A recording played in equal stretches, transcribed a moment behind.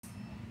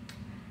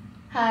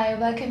Hi,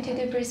 welcome to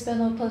the Brisbane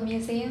Opal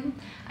Museum.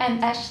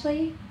 I'm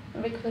Ashley,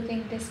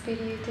 recording this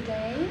video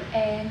today,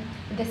 and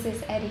this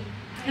is Eddie.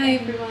 Hi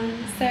everyone.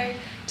 So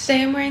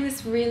today I'm wearing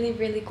this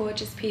really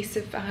gorgeous piece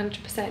of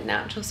 100%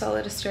 natural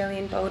solid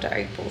Australian Boulder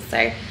opal.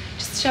 So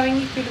just showing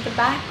you through to the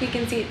back, we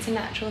can see it's a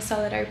natural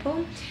solid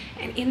opal,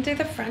 and in through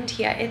the front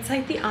here, it's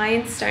like the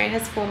ironstone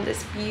has formed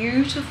this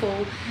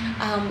beautiful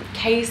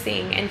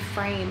casing and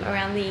frame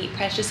around the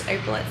precious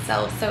opal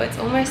itself. So it's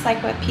almost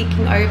like we're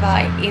peeking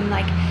over in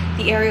like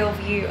the aerial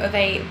view of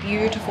a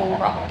beautiful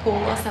rock pool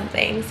or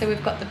something. So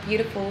we've got the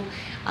beautiful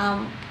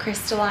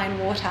crystalline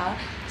water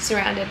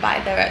surrounded by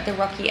the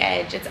rocky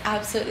edge. It's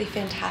absolutely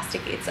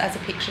fantastic. It's as a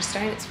picture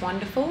stone, it's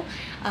wonderful.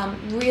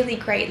 Really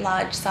great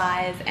large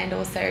size, and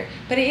also,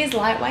 but it is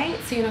lightweight,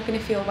 so you're not going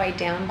to feel weighed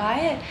down by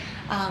it.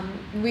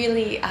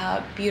 Really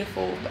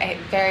beautiful,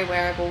 very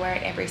wearable, wear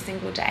it every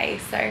single day.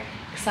 So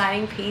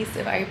exciting piece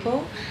of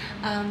opal.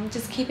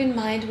 Just keep in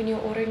mind when you're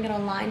ordering it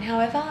online,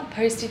 however,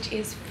 postage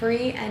is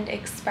free and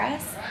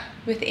express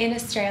within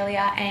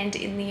Australia and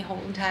in the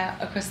whole entire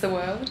across the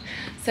world,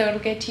 so it'll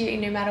get to you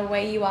no matter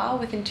where you are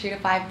within 2 to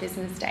 5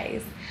 business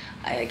days.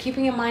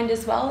 Keeping in mind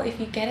as well, if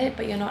you get it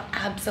but you're not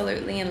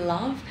absolutely in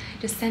love,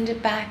 just send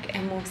it back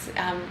and we'll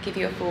give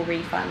you a full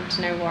refund.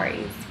 No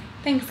worries.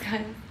 Thanks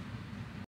guys.